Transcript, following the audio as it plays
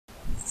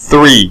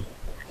3,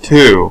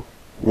 2,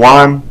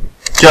 1,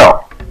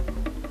 go!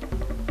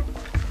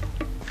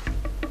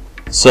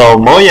 So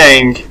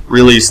Mojang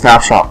released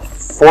snapshot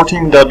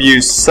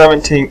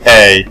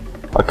 14W17A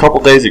a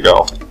couple days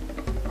ago,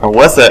 and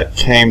with it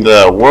came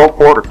the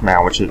worldborder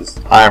command, which is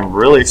I'm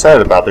really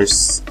excited about.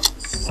 There's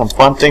some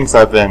fun things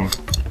I've been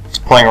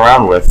playing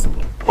around with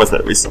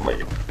it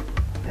recently,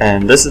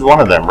 and this is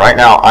one of them. Right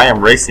now I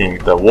am racing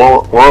the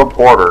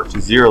worldborder to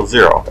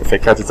 0-0. If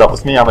it catches up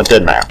with me, I'm a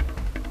dead man.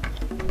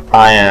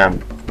 I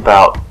am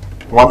about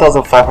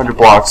 1,500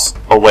 blocks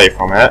away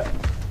from it,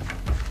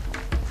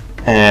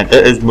 and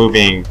it is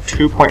moving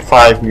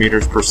 2.5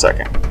 meters per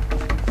second,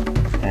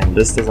 and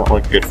this doesn't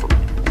look good for me.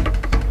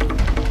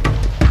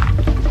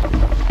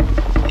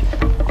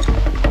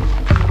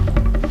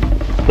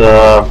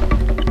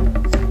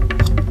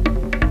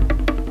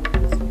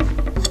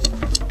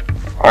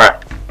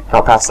 Alright,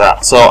 I'll pass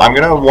that. So I'm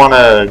going to want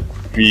to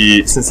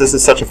be, since this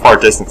is such a far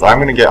distance, I'm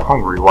going to get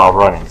hungry while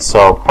running.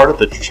 So part of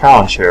the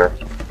challenge here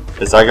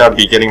is I got to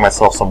be getting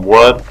myself some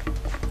wood,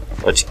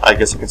 which I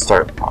guess I can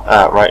start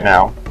at right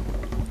now.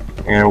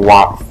 I'm going to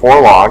want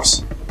 4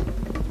 logs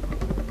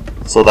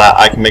so that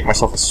I can make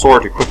myself a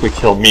sword to quickly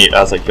kill meat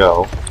as I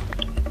go.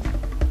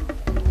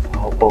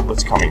 Oh,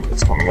 it's coming,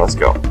 let's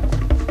go.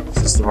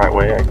 Is this the right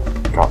way? I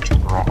gotta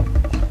jump around.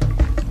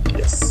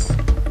 Yes.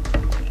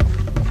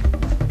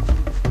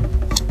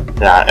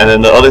 Yeah, and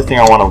then the other thing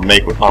I want to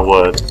make with my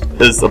wood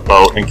is a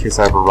boat in case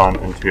I ever run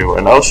into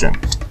an ocean.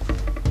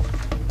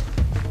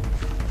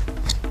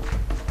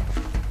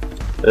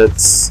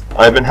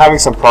 I've been having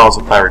some problems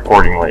with my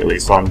recording lately,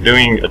 so I'm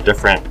doing a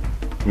different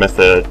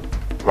method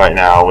right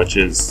now, which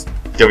is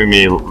giving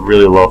me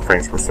really low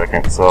frames per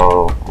second.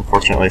 So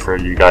unfortunately for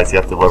you guys, you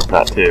have to live with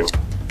that too.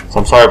 So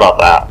I'm sorry about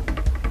that.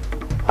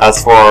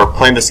 As for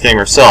playing this game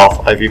yourself,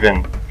 I've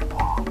even...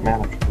 Oh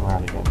man, I'm jumping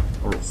around again.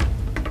 Where is it?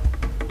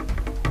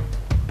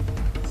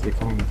 Is it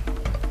coming?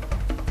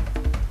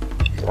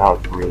 That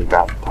was really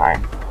bad for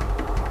time.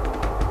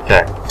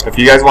 Okay, if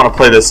you guys want to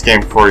play this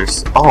game for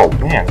yourself... Oh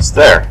man, it's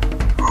there.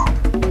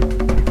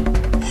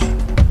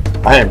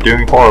 I am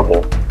doing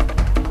horrible.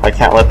 I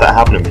can't let that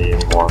happen to me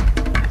anymore.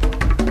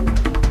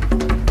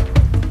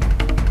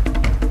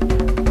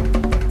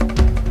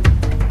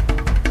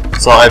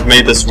 So I've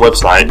made this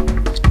website,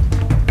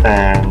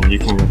 and you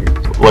can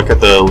look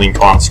at the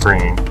link on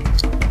screen,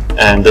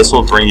 and this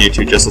will bring you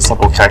to just a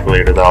simple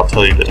calculator that'll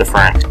tell you the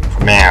different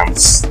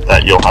commands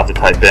that you'll have to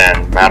type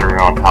in,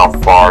 mattering on how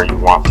far you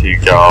want to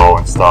go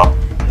and stuff.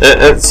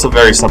 It's a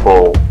very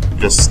simple,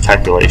 just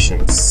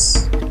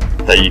calculations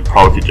that you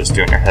probably could just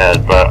do in your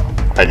head, but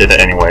I did it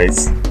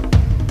anyways.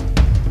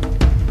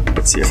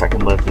 Let's see if I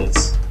can live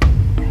this.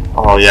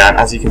 Oh yeah, and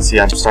as you can see,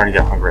 I'm starting to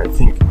get hungry. I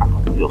think I'm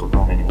not going to be able to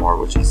run anymore,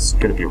 which is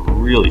going to be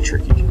really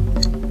tricky.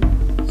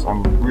 So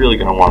I'm really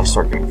going to want to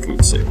start getting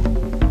food soon.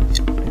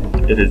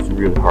 And it is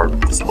really hard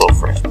with this low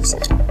frames per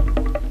second.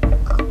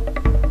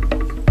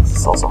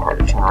 It's also hard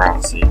to turn around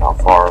and see how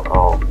far.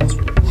 Oh, that's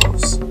really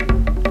close.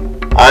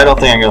 I don't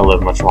think I'm going to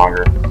live much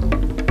longer.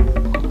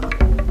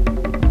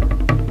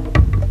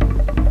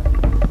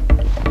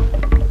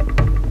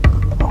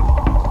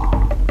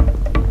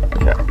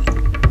 Okay.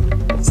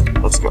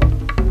 Let's go.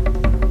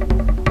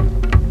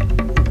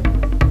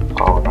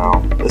 Oh no,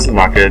 this is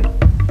not good.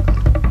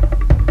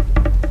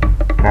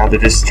 Now to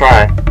just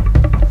try.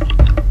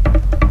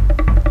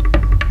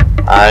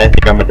 I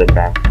think I'm a dead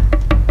man.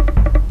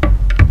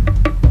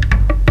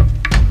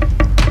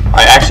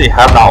 I actually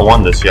have not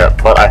won this yet,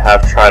 but I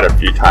have tried a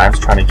few times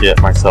trying to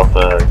get myself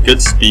a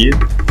good speed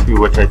to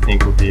which I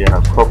think would be an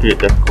appropriate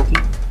difficulty.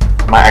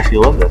 I might actually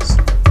love this.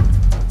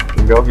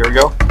 Here we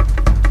go.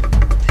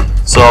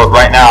 So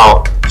right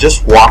now,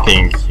 just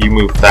walking, you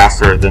move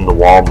faster than the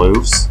wall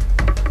moves.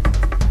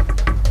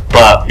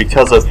 But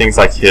because of things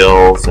like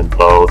hills and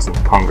boats and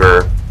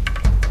hunger,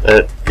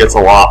 it gets a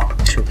lot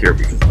trickier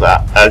because of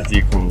that. As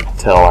you can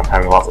tell, I'm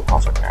having lots of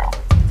problems right now.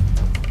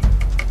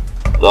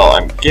 So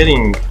I'm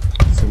getting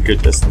some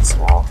good distance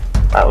now,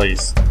 at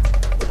least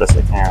the best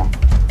I can.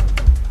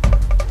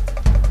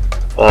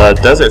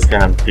 Desert's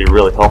going to be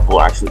really helpful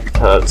actually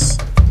because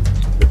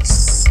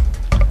it's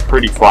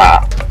pretty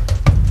flat.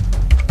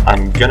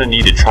 I'm going to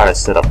need to try to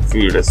set up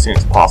food as soon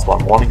as possible.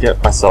 I want to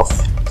get myself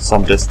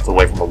some distance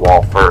away from the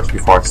wall first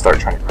before I start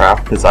trying to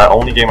craft, because I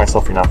only gave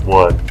myself enough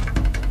wood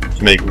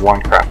to make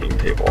one crafting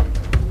table.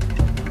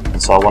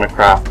 And so I want to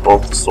craft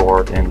both the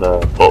sword and the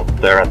boat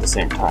there at the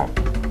same time.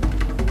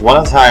 One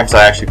of the times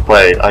I actually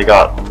played, I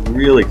got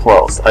really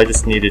close. I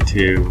just needed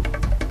to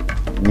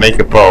make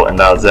a boat and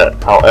that was it.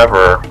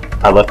 However,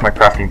 I left my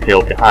crafting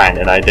table behind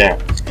and I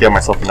didn't give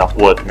myself enough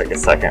wood to make a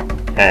second.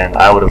 And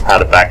I would have had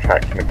to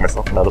backtrack to make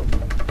myself another,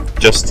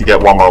 just to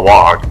get one more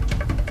log.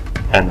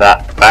 And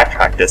that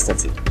backtrack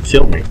distance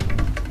killed me.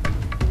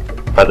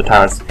 By the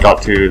time I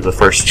got to the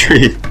first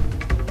tree,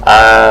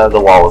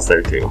 the wall was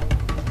there too.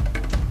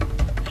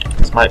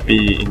 This might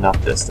be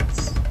enough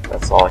distance.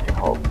 That's all I can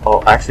hope.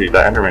 Oh, actually, the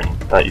Enderman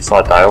that you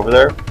saw die over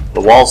there,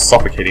 the wall's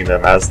suffocating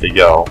them as they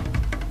go.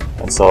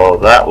 And so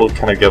that will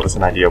kind of give us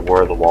an idea of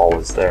where the wall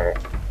is there.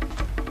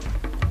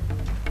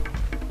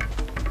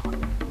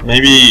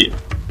 Maybe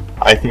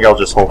I think I'll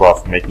just hold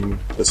off making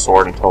the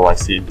sword until I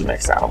see the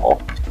next animal.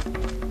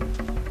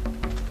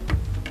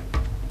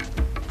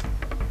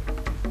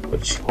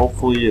 Which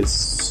hopefully is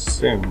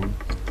soon.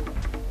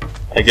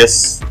 I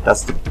guess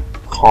that's the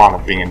con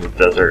of being in the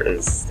desert,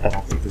 is I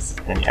don't think there's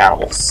any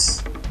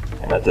animals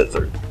in a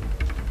desert.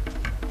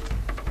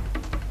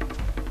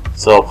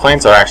 So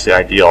plains are actually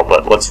ideal,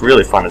 but what's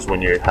really fun is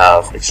when you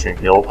have extreme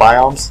hill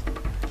biomes,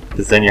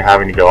 because then you're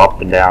having to go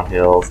up and down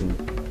hills, and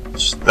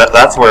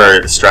that's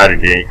where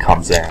strategy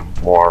comes in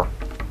more.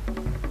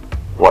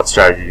 What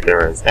strategy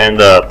there is, and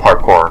the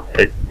parkour,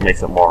 it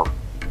makes it more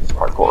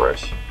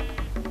parkourish.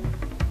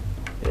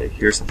 Okay,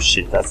 here's some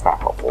sheep. That's not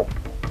helpful.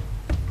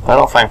 If I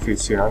don't find food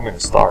soon, I'm going to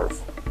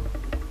starve.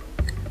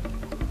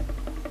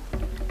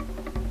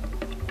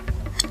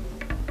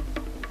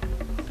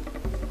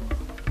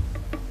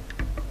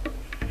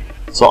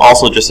 So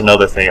also just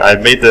another thing, I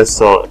made this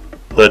so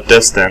the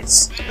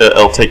distance,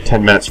 it'll take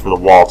 10 minutes for the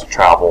wall to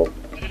travel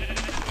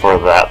for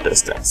that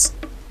distance.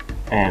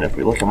 And if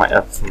we look at my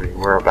F3,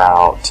 we're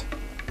about,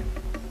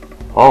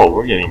 oh,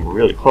 we're getting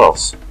really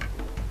close.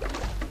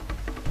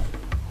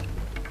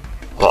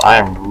 But I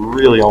am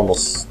really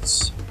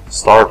almost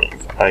starving.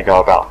 I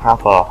got about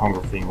half a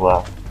hunger thing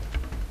left.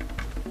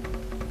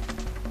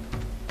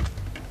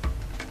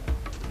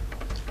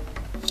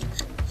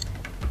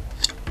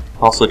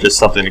 Also just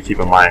something to keep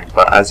in mind,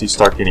 but as you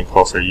start getting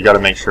closer, you got to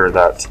make sure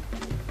that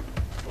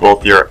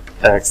both your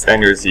X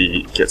and your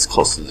Z gets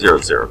close to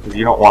 0, 0, because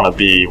you don't want to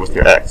be with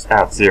your X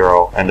at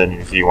 0 and then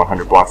your Z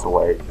 100 blocks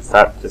away, because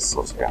that just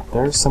slows you down.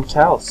 There's some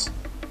cows.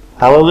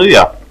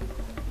 Hallelujah!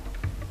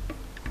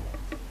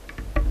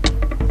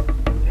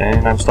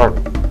 And I'm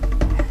starving.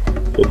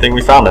 Good thing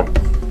we found him.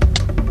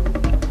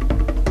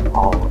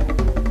 Oh,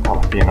 that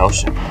might be an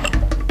ocean.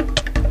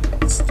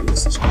 Let's do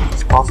this as quick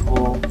as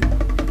possible.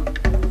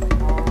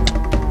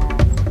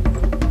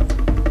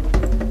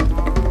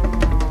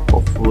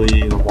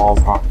 Hopefully the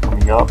wall's not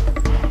coming up.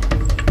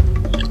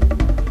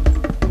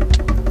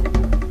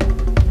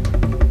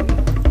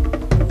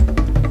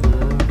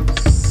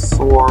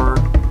 Sword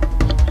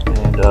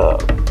and a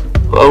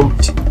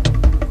boat.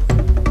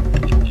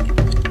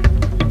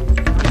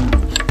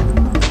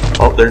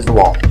 Oh, there's the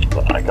wall,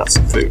 but I got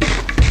some food.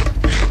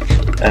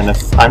 And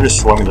if I'm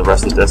just swimming the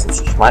rest of the distance,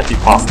 which might be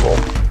possible,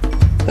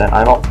 then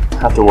I don't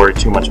have to worry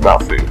too much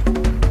about food.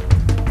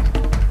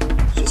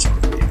 Just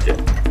quickly get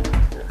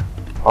here.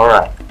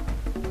 Alright.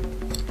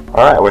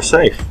 Alright, we're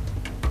safe.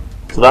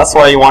 So that's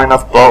why you want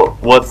enough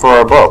wood for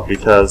our boat,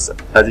 because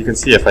as you can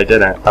see, if I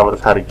didn't, I would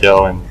have had to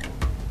go and...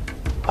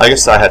 I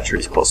guess I had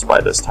trees close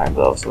by this time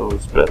though, so it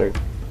was better.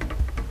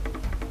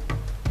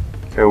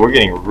 Okay, we're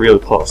getting really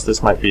close.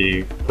 This might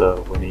be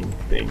the winning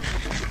thing.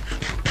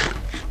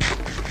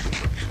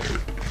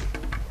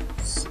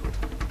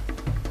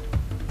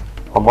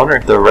 I'm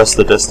wondering if the rest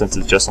of the distance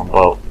is just on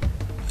boat.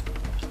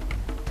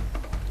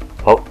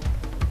 Oh,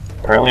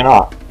 apparently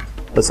not.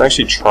 Let's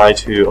actually try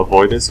to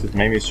avoid this, because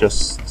maybe it's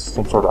just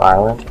some sort of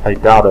island. I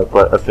doubt it,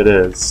 but if it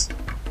is,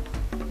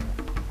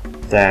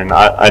 then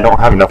I don't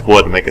have enough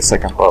wood to make a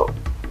second boat.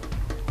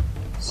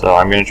 So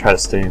I'm going to try to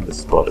stay in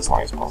this boat as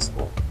long as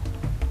possible.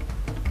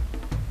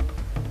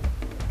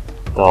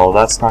 Though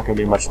that's not going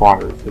to be much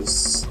longer,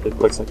 because it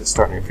looks like it's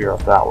starting to veer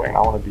off that way, and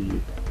I want to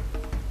be...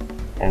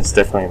 And it's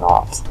definitely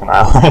not an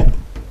island.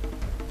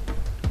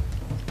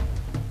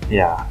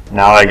 Yeah,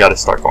 now I got to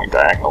start going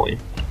diagonally.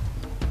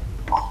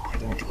 Oh, I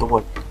didn't get the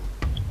wood.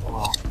 Oh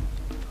well.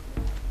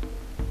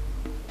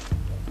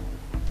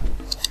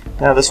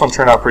 Yeah, this one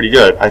turned out pretty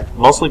good.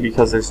 Mostly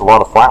because there's a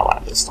lot of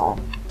flatland this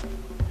time.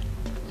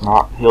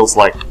 Not hills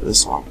like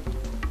this one.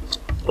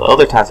 The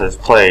other times I've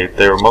played,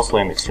 they were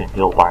mostly in extreme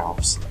hill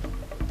biomes.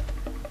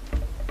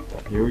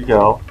 But here we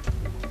go.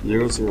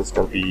 0, 0's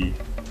gotta be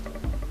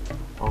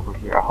over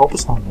here. I hope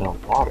it's not in the middle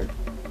of water.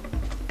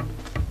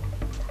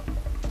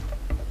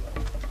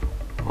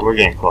 We're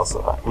getting close to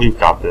that. We've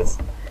got this.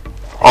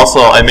 Also,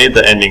 I made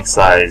the ending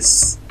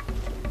size,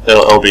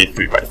 it'll be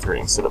 3 by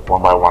 3 instead of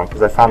 1 by 1,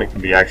 because I found it can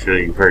be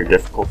actually very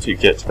difficult to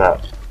get to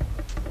that.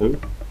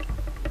 Ooh,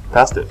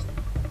 passed it.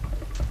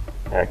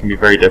 Yeah, it can be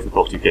very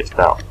difficult to get to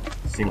that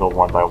single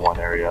 1 by 1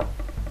 area.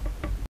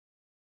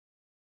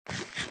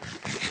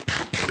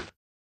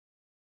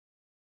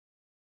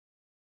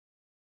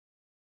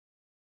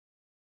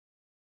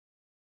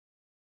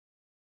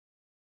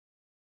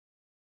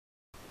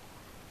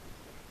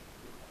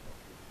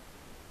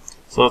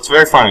 So it's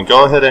very fun.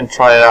 Go ahead and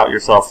try it out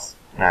yourself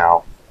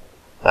now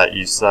that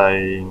you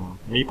say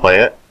me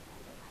play it,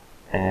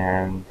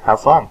 and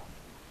have fun.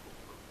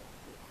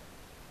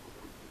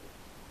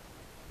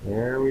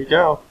 There we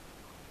go.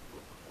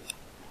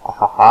 Ha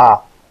ha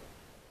ha.